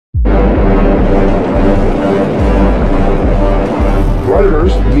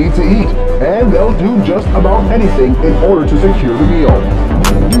eat, and they'll do just about anything in order to secure the meal.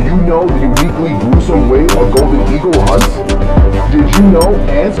 Do you know the uniquely gruesome way a golden eagle hunts? Did you know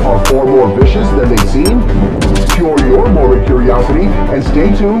ants are far more vicious than they seem? Cure your morbid curiosity and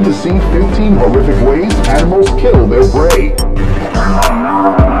stay tuned to see 15 horrific ways animals kill their prey.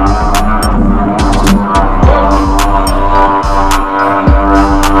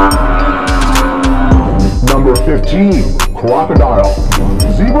 Number 15. Crocodile.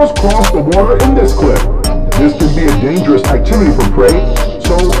 Zebras cross the water in this clip. This can be a dangerous activity for prey,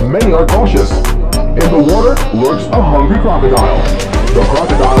 so many are cautious. In the water lurks a hungry crocodile. The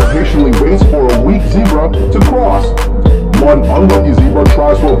crocodile patiently waits for a weak zebra to cross. One unlucky zebra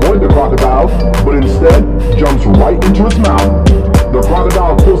tries to avoid the crocodile, but instead jumps right into its mouth. The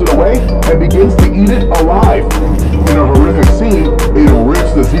crocodile pulls it away and begins to eat it alive. In a horrific scene, it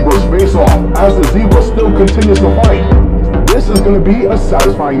rips the zebra's face off as the zebra still continues to fight. This is going to be a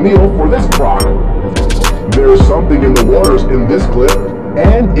satisfying meal for this croc. There's something in the waters in this clip,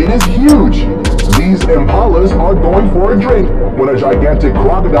 and it is huge. These impalas are going for a drink when a gigantic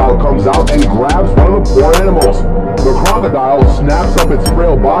crocodile comes out and grabs one of the poor animals. The crocodile snaps up its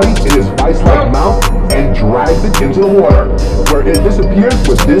frail body in its vice-like mouth and drags it into the water, where it disappears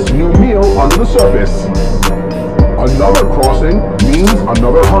with this new meal under the surface. Another crossing means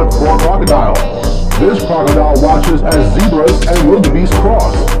another hunt for a crocodile. This crocodile watches as zebras and wildebeest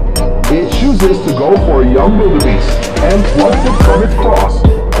cross. It chooses to go for a young wildebeest and plucks it from its cross,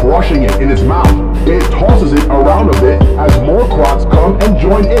 crushing it in its mouth. It tosses it around a bit as more crocs come and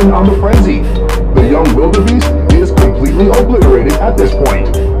join in on the frenzy. The young wildebeest is completely obliterated at this point.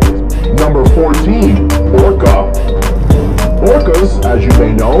 Number 14. Orca. Orcas, as you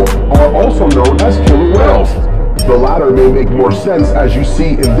may know, are also known as killer whales. The latter may make more sense as you see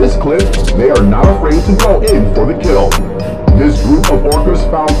in this clip. They are not afraid to go in for the kill. This group of orcas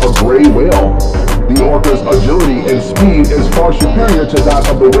found a gray whale. The orca's agility and speed is far superior to that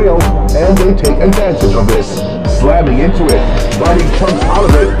of the whale, and they take advantage of this, slamming into it, biting chunks out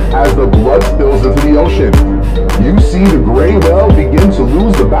of it as the blood spills into the ocean. You see the gray whale begin to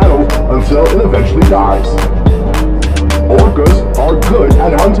lose the battle until it eventually dies. Orcas are good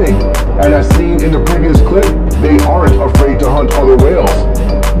at hunting, and as seen in the previous clip, they aren't afraid to hunt other whales.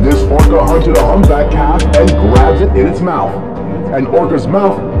 This orca hunted a humpback calf and grabs it in its mouth. An orca's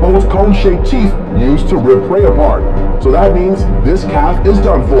mouth holds cone-shaped teeth used to rip prey apart, so that means this calf is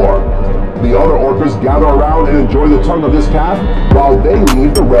done for. The other orcas gather around and enjoy the tongue of this calf, while they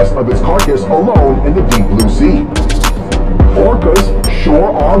leave the rest of its carcass alone in the deep blue sea. Orcas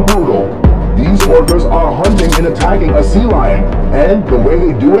sure are brutal. These orcas are hunting and attacking a sea lion, and the way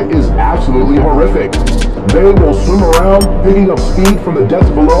they do it is absolutely horrific. They will swim around, picking up speed from the depths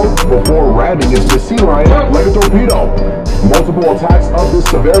below before ramming into the sea lion like a torpedo. Multiple attacks of this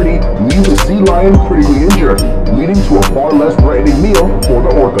severity leave the sea lion critically injured, leading to a far less threatening meal for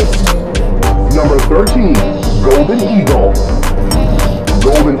the orcas. Number 13. Golden Eagle.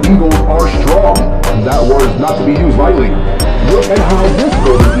 Golden eagles are strong. That word is not to be used lightly. Look at how this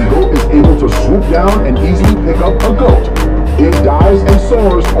golden eagle is able to swoop down and easily pick up a goat. It dives and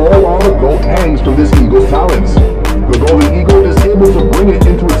soars all while the goat hangs from this eagle's talons. The golden eagle is able to bring it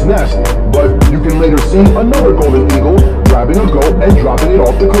into its nest, but you can later see another golden eagle grabbing a goat and dropping it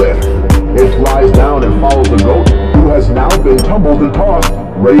off the cliff. It flies down and follows the goat, who has now been tumbled and tossed,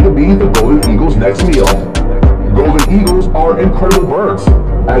 ready to be the golden eagle's next meal. Golden eagles are incredible birds.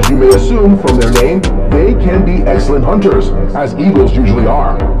 As you may assume from their name, they can be excellent hunters, as eagles usually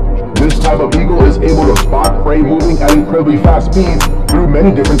are. This type of eagle is able to spot prey moving at incredibly fast speeds through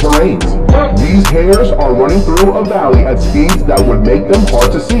many different terrains. These hares are running through a valley at speeds that would make them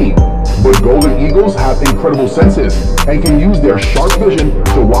hard to see. But golden eagles have incredible senses and can use their sharp vision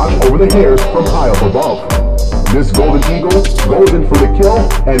to watch over the hares from high up above. This golden eagle goes in for the kill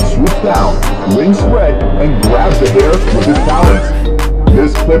and swoops down, wings spread, and grabs the hare with his talons.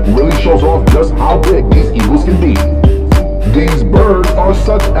 This clip really shows off just how big these eagles can be. These birds are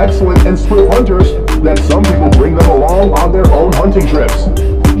such excellent and swift hunters that some people bring them along on their own hunting trips.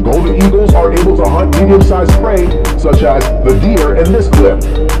 Golden eagles are able to hunt medium-sized prey, such as the deer in this clip.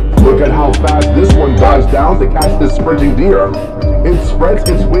 Look at how fast this one dives down to catch this sprinting deer. It spreads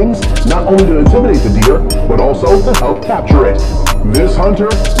its wings not only to intimidate the deer, but also to help capture it. This hunter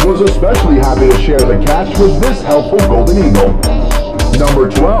was especially happy to share the catch with this helpful golden eagle. Number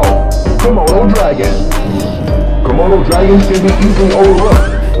 12. Komodo dragon. Komodo dragons can be easily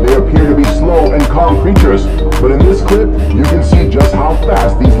overlooked, they appear to be slow and calm creatures, but in this clip, you can see just how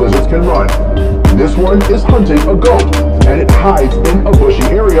fast these lizards can run. This one is hunting a goat, and it hides in a bushy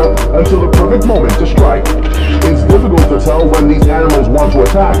area until the perfect moment to strike. It's difficult to tell when these animals want to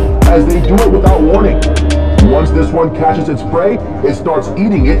attack, as they do it without warning. Once this one catches its prey, it starts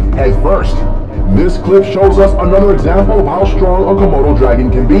eating it head first. This clip shows us another example of how strong a Komodo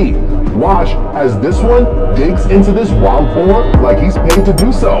dragon can be. Watch as this one digs into this wild boar like he's paid to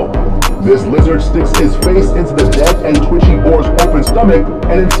do so. This lizard sticks its face into the dead and twitchy boar's open stomach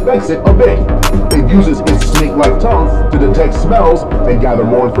and inspects it a bit. It uses its snake-like tongue to detect smells and gather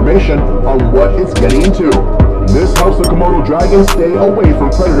more information on what it's getting into. This helps the Komodo dragon stay away from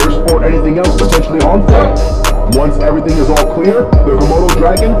predators or anything else potentially harmful. Once everything is all clear, the Komodo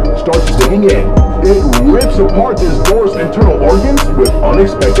dragon starts digging in. It rips apart this boar's internal organs with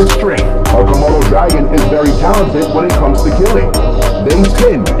unexpected strength. A Komodo dragon is very talented when it comes to killing. They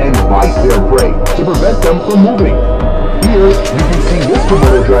pin and bite their prey to prevent them from moving. Here, you can see this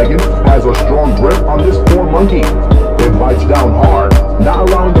Komodo dragon has a strong grip on this poor monkey. It bites down hard, not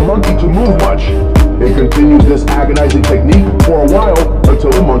allowing the monkey to move much. It continues this agonizing technique for a while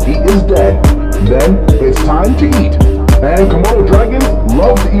until the monkey is dead. Then, it's time to eat. And Komodo dragons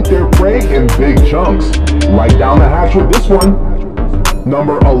love to eat their prey in big chunks. Right down the hatch with this one.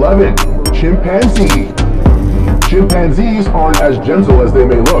 Number 11, chimpanzee. Chimpanzees aren't as gentle as they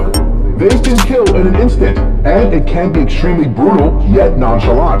may look. They can kill in an instant, and it can be extremely brutal yet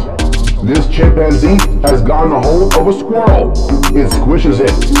nonchalant. This chimpanzee has gotten a hold of a squirrel. It squishes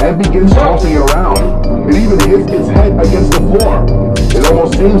it and begins tossing it around. It even hits its head against the floor. It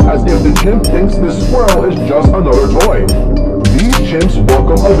almost seems as if the chimp thinks this squirrel is just another toy. These chimps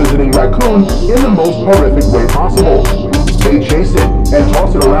welcome a visiting raccoon in the most horrific way possible. They chase it and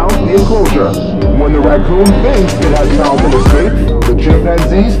toss it around the enclosure. When the raccoon thinks it has found an escape, the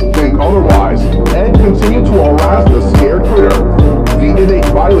chimpanzees think otherwise and continue to harass the scared critter. The innate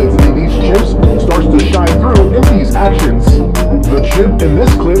violence in these chimps starts to shine through in these actions. The chimp in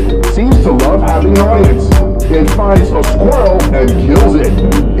this clip seems to love having an audience. It finds a squirrel and kills it.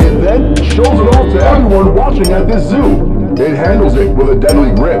 It then shows it off to everyone watching at this zoo. It handles it with a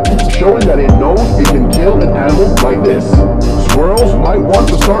deadly grip, showing that it knows it can kill an animal like this. Squirrels might want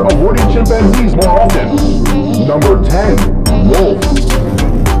to start avoiding chimpanzees more often. Number 10, wolf.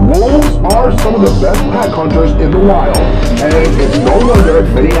 Wolves are some of the best pack hunters in the wild, and it's no wonder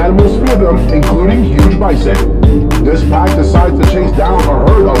many animals fear them, including huge bison. This pack decides to chase down a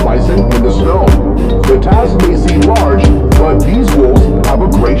herd of bison in the snow. The task may seem large, but these wolves have a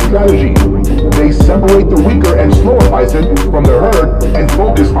great strategy. They separate the weaker and slower bison from the herd and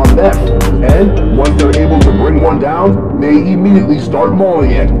focus on them. And once they're able to bring one down, they immediately start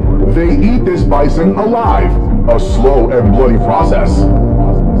mauling it. They eat this bison alive, a slow and bloody process.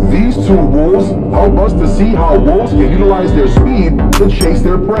 These two wolves help us to see how wolves can utilize their speed to chase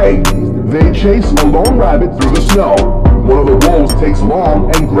their prey. They chase a lone rabbit through the snow. One of the wolves takes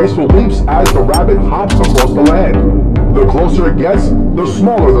long and graceful leaps as the rabbit hops across the land. The closer it gets, the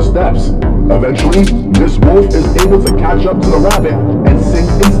smaller the steps. Eventually, this wolf is able to catch up to the rabbit and sink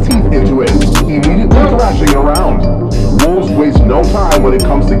its teeth into it, immediately thrashing it around. Wolves waste no time when it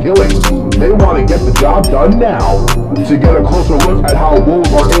comes to killing. They want to get the job done now. To get a closer look at how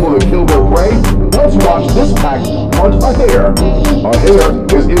wolves are able to kill their prey, let's watch this pack hunt a hare. A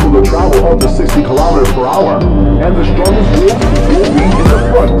hare is able to travel up to 60 kilometers per hour, and the strongest wolf will be in the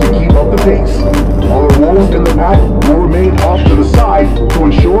front to keep up the pace. Other wolves in the pack will remain off to the side to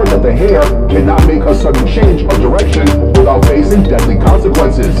ensure that the hare cannot make a sudden change of direction without facing deadly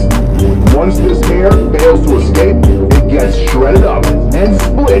consequences. Once this hare fails to escape, it gets shredded up and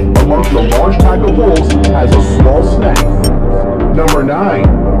split amongst the large pack of wolves as a small snack. Number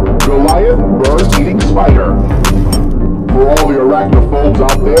 9, Goliath bird-eating spider. For all the arachnophobes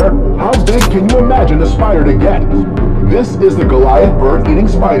out there, how big can you imagine a spider to get? This is the Goliath bird-eating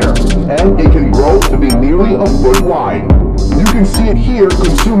spider, and it can grow to be nearly a foot wide. You can see it here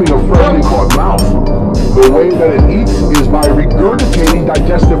consuming a freshly caught mouse. The way that it eats is by regurgitating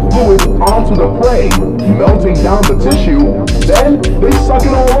digestive fluid onto the prey, melting down the tissue, then they suck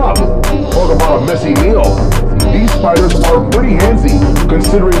it all up. Talk about a messy meal. These spiders are pretty handsy,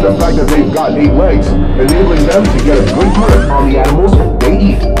 considering the fact that they've got 8 legs, enabling them to get a good grip on the animals they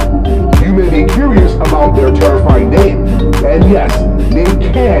eat. You may be curious about their terrifying name, and yes, they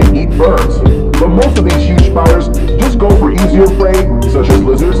can eat birds, but most of these huge spiders just go for easier prey, such as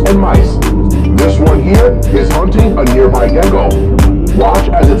lizards and mice. This one here is hunting a nearby gecko. Watch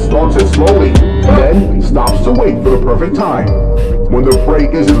as it stalks it slowly, then stops to wait for the perfect time. When the prey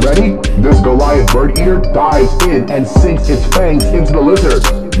isn't ready, this Goliath bird eater dives in and sinks its fangs into the lizard.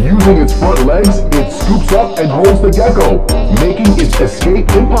 Using its front legs, it scoops up and holds the gecko, making its escape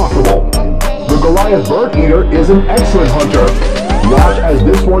impossible. The Goliath bird eater is an excellent hunter. Watch as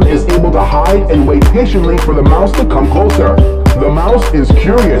this one is able to hide and wait patiently for the mouse to come closer. The mouse is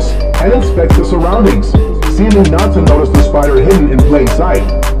curious and inspects the surroundings, seeming not to notice the spider hidden in plain sight.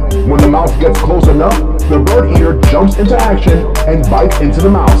 When the mouse gets close enough, the bird eater jumps into action and bites into the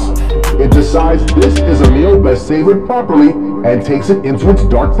mouse. It decides this is a meal best savored properly and takes it into its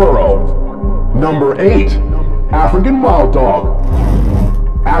dark burrow. Number 8. African wild dog.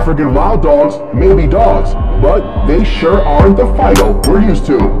 African wild dogs may be dogs, but they sure aren't the Fido we're used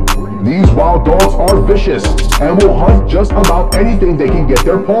to. These wild dogs are vicious and will hunt just about anything they can get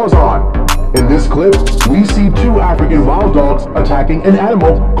their paws on. In this clip, we see 2 African wild dogs attacking an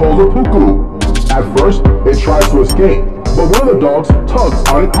animal called a puku. At first, it tries to escape, but one of the dogs tugs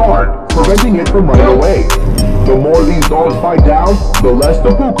on it hard, preventing it from running away. The more these dogs bite down, the less the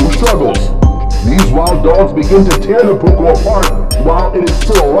puku struggles. These wild dogs begin to tear the puku apart while it is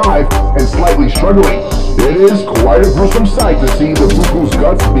still alive and slightly struggling. It is quite a gruesome sight to see the puku's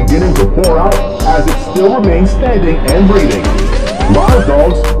guts beginning to pour out as it still remains standing and breathing. Wild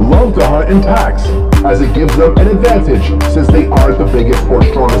dogs love to hunt in packs, as it gives them an advantage since they aren't the biggest or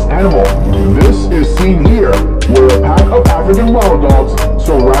strongest animal. This is seen here, where a pack of African wild dogs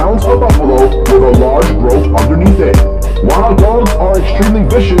surrounds a buffalo with a large growth underneath it. Wild dogs are extremely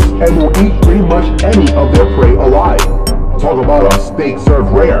vicious and will eat pretty much any of their prey alive. Talk about a steak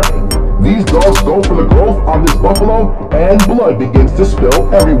served rare. These dogs go for the growth on this buffalo and blood begins to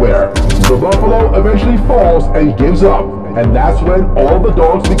spill everywhere. The buffalo eventually falls and gives up, and that's when all the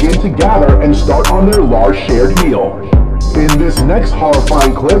dogs begin to gather and start on their large shared meal. In this next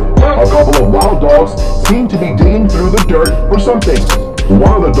horrifying clip, a couple of wild dogs seem to be digging through the dirt for something.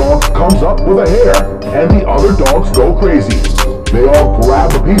 One of the dogs comes up with a hare, and the other dogs go crazy. They all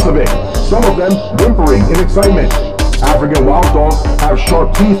grab a piece of it, some of them whimpering in excitement. African wild dogs have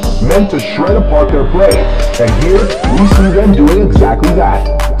sharp teeth meant to shred apart their prey, and here we see them doing exactly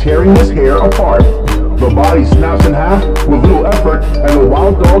that, tearing this hair apart. The body snaps in half with little effort, and the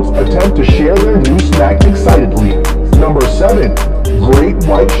wild dogs attempt to share their new snack excitedly. Number 7. Great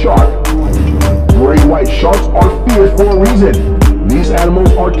white shark. Great white sharks are feared for a reason. These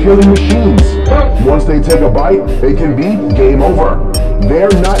animals are killing machines. Once they take a bite, it can be game over.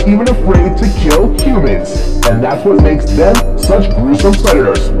 They're not even afraid to kill humans, and that's what makes them such gruesome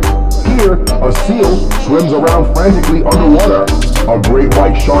predators. Here, a seal swims around frantically underwater. A great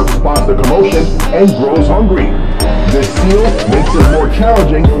white shark spots the commotion and grows hungry. This seal makes it more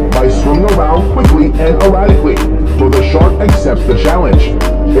challenging by swimming around quickly and erratically, so the shark accepts the challenge.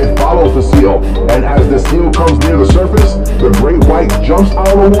 It follows the seal, and as the seal comes near the surface, the great white jumps out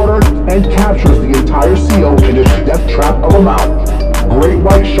of the water and captures the entire seal in its death trap of a mouth. Great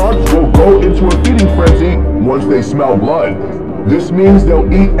white sharks will go into a feeding frenzy once they smell blood. This means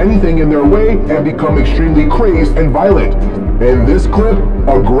they'll eat anything in their way and become extremely crazed and violent. In this clip,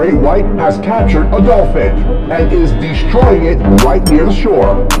 a great white has captured a dolphin and is destroying it right near the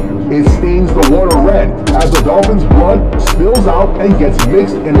shore. It stains the water red as the dolphin's blood spills out and gets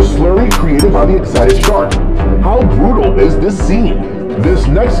mixed in a slurry created by the excited shark. How brutal is this scene? This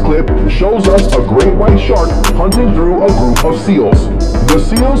next clip shows us a great white shark hunting through a group of seals. The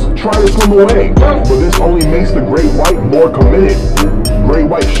seals try to swim away, but this only makes the great white more committed. Great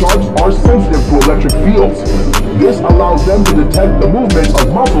white sharks are sensitive to electric fields. This allows them to detect the movement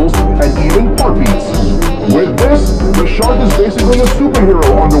of muscles and even heartbeats. With this, the shark is basically a superhero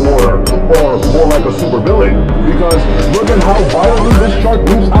underwater, or more like a supervillain, because look at how violently this shark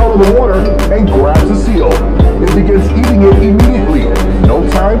leaps out of the water and grabs the seal. It begins eating it immediately. No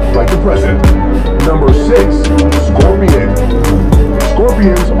time like the present. Number 6. Scorpion.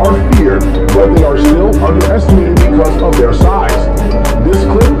 Scorpions are feared, but they are still underestimated because of their size. This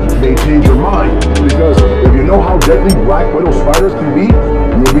clip may change your mind, because if you know how deadly black widow spiders can be,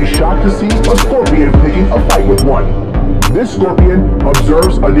 you'll be shocked to see a scorpion picking a fight with one. This scorpion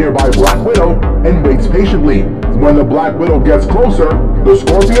observes a nearby black widow and waits patiently. When the black widow gets closer, the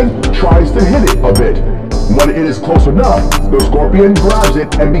scorpion tries to hit it a bit. When it is close enough, the scorpion grabs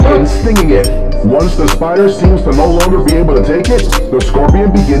it and begins stinging it. Once the spider seems to no longer be able to take it, the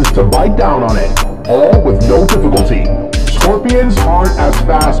scorpion begins to bite down on it, all with no difficulty. Scorpions aren't as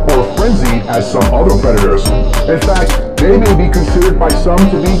fast or frenzied as some other predators. In fact, they may be considered by some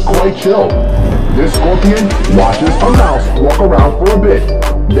to be quite chill. This scorpion watches a mouse walk around for a bit.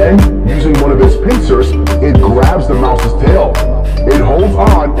 Then, using one of its pincers, it grabs the mouse's tail. It holds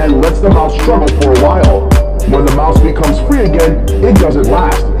on and lets the mouse struggle for a while. When the mouse becomes free again, it doesn't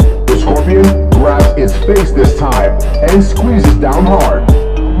last. The scorpion grabs its face this time and squeezes down hard.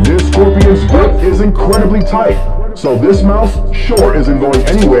 This scorpion's grip is incredibly tight, so this mouse sure isn't going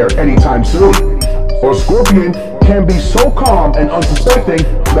anywhere anytime soon. A scorpion can be so calm and unsuspecting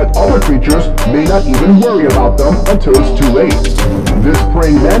that other creatures may not even worry about them until it's too late. This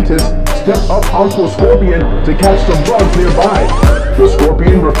praying mantis stepped up onto a scorpion to catch some bugs nearby. The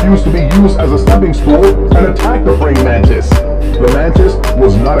scorpion refused to be used as a stepping stool and attacked the praying mantis. The mantis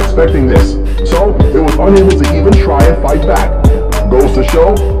was not expecting this, so it was unable to even try and fight back. Goes to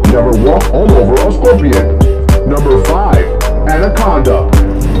show, never walk all over a scorpion. Number 5. Anaconda.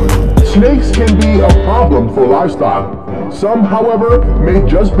 Snakes can be a problem for livestock. Some, however, may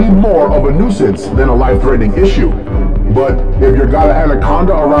just be more of a nuisance than a life-threatening issue. But if you've got an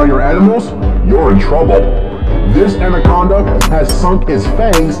anaconda around your animals, you're in trouble. This anaconda has sunk its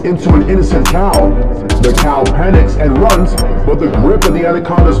fangs into an innocent cow. The cow panics and runs, but the grip that the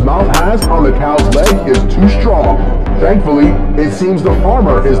anaconda's mouth has on the cow's leg is too strong. Thankfully, it seems the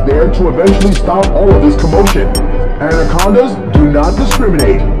farmer is there to eventually stop all of this commotion. Anacondas do not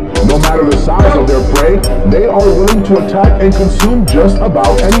discriminate. No matter the size of their prey, they are willing to attack and consume just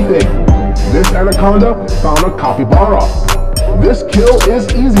about anything. This anaconda found a capybara. This kill is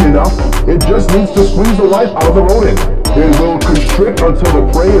easy enough, it just needs to squeeze the life out of the rodent. It will constrict until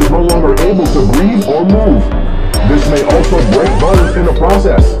the prey is no longer able to breathe or move. This may also break bones in the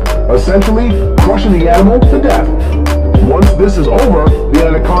process, essentially crushing the animal to death. Once this is over, the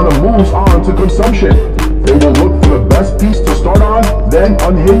anaconda moves on to consumption. It will look for the best piece to start on, then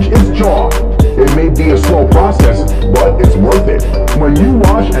unhinge its jaw. It may be a slow process, but it's worth it. When you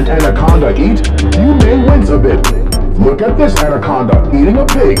watch an anaconda eat, you may wince a bit. Look at this anaconda eating a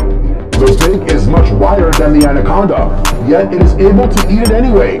pig. The pig is much wider than the anaconda, yet it is able to eat it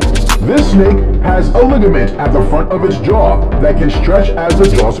anyway. This snake has a ligament at the front of its jaw that can stretch as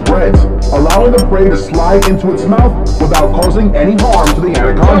the jaw spreads, allowing the prey to slide into its mouth without causing any harm to the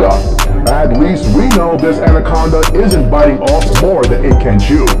anaconda. At least we know this anaconda isn't biting off more than it can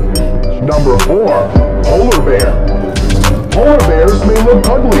chew. Number 4. Polar bear. Polar bears may look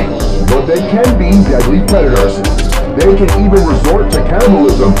ugly, but they can be deadly predators. They can even resort to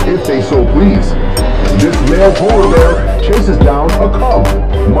cannibalism if they so please. This male polar bear chases down a cub,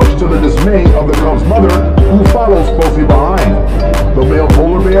 much to the dismay of the cub's mother, who follows closely behind. The male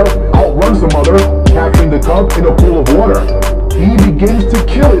polar bear outruns the mother, capturing the cub in a pool of water. He begins to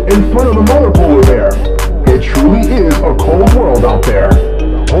kill it in front of the mother polar bear. It truly is a cold world out there.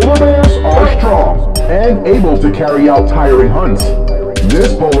 Polar bears are strong and able to carry out tiring hunts.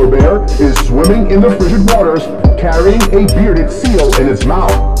 This polar bear is swimming in the frigid waters, carrying a bearded seal in its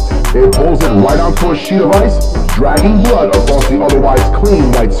mouth. It pulls it right onto a sheet of ice, dragging blood across the otherwise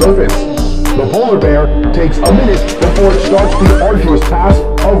clean white surface. The polar bear takes a minute before it starts the arduous task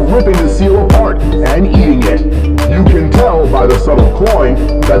of ripping the seal apart and eating it. You can tell by the subtle clawing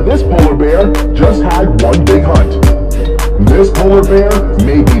that this polar bear just had one big hunt. This polar bear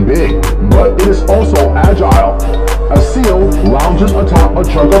may be big, but it is also agile. A seal lounges atop a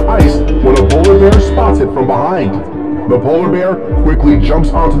chunk of ice when a polar bear spots it from behind. The polar bear quickly jumps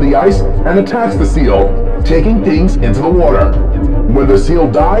onto the ice and attacks the seal, taking things into the water. When the seal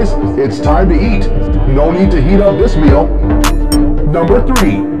dies, it's time to eat. No need to heat up this meal. Number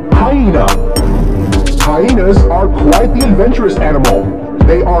 3. Hyena. Hyenas are quite the adventurous animal.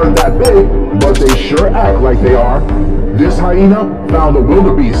 They aren't that big, but they sure act like they are. This hyena found a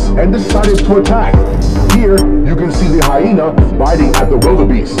wildebeest and decided to attack. Here, you can see the hyena biting at the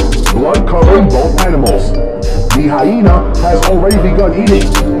wildebeest, blood covering both animals. The hyena has already begun eating,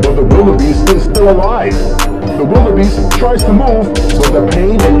 but the wildebeest is still alive. The wildebeest tries to move, but the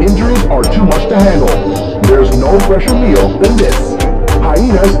pain and injuries are too much to handle. There's no fresher meal than this.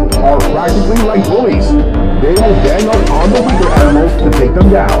 Hyenas are practically like bullies. They will gang up on the weaker animals to take them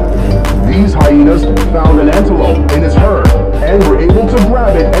down. These hyenas found an antelope in its herd and were able to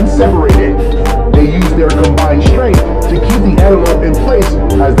grab it and separate it. They use their combined strength to keep the antelope in place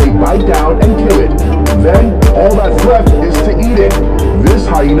as they bite down and kill it. Then, all that's left is to eat it. This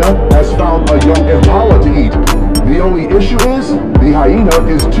hyena has found a young impala to eat. The only issue is, the hyena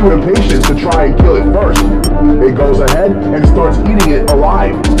is too impatient to try and kill it first. It goes ahead and starts eating it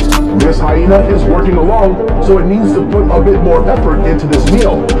alive. This hyena is working along, so it needs to put a bit more effort into this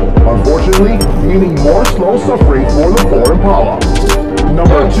meal. Unfortunately, meaning more slow suffering for the poor impala.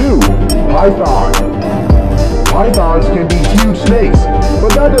 Number 2. Python. Pythons can be huge snakes,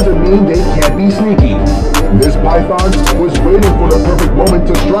 but that doesn't mean they can't be sneaky. This python was waiting for the perfect moment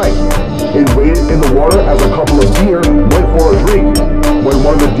to strike. It waited in the water as a couple of deer went for a drink. When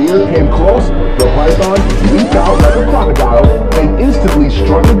one of the deer came close, the python leaped out like a crocodile and instantly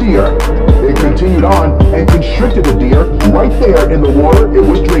struck the deer. They continued on and constricted the deer right there in the water it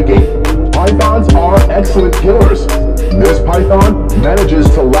was drinking. Pythons are excellent killers. This python manages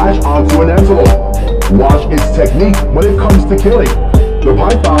to latch onto an antelope. Watch its technique when it comes to killing. The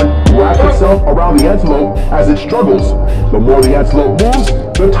python wraps itself around the antelope as it struggles. The more the antelope moves,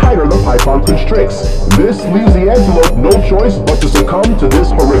 the tighter the python constricts. This leaves the antelope no choice but to succumb to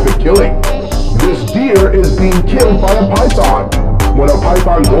this horrific killing. This deer is being killed by a python. When a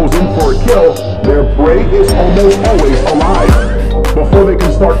python goes in for a kill, their prey is almost always alive. Before they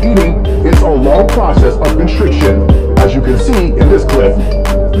can start eating, it's a long process of constriction, as you can see in this clip.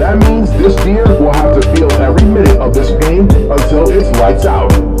 That means this deer will have to feel every minute of this pain until it's lights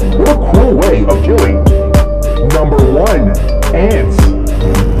out. What a cruel way of killing. Number 1. Ants.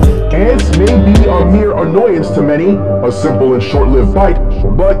 Ants may be a mere annoyance to many, a simple and short-lived bite,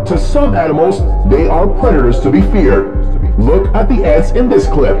 but to some animals, they are predators to be feared. Look at the ants in this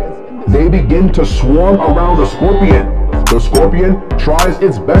clip. They begin to swarm around the scorpion. The scorpion tries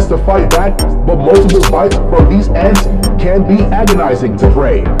its best to fight back, but multiple bites from these ants can be agonizing to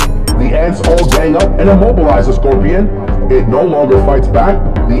prey. The ants all gang up and immobilize the scorpion. It no longer fights back.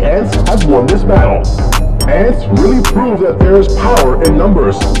 The ants have won this battle. Ants really prove that there is power in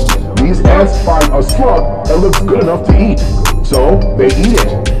numbers. These ants find a slug that looks good enough to eat, so they eat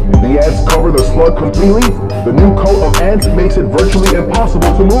it. The ants cover the slug completely. The new coat of ants makes it virtually impossible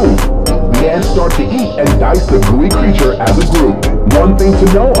to move. The ants start to eat and dice the gooey creature as a group. One thing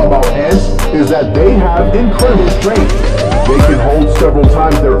to know about ants is that they have incredible strength. They can hold several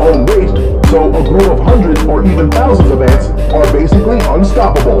times their own weight, so a group of hundreds or even thousands of ants are basically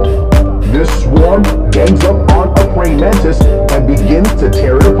unstoppable. This swarm gangs up on a praying mantis and begins to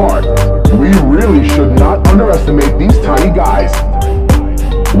tear it apart. We really should not underestimate these tiny guys.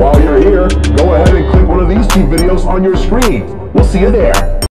 While you're here, go ahead and click one of these 2 videos on your screen. We'll see you there.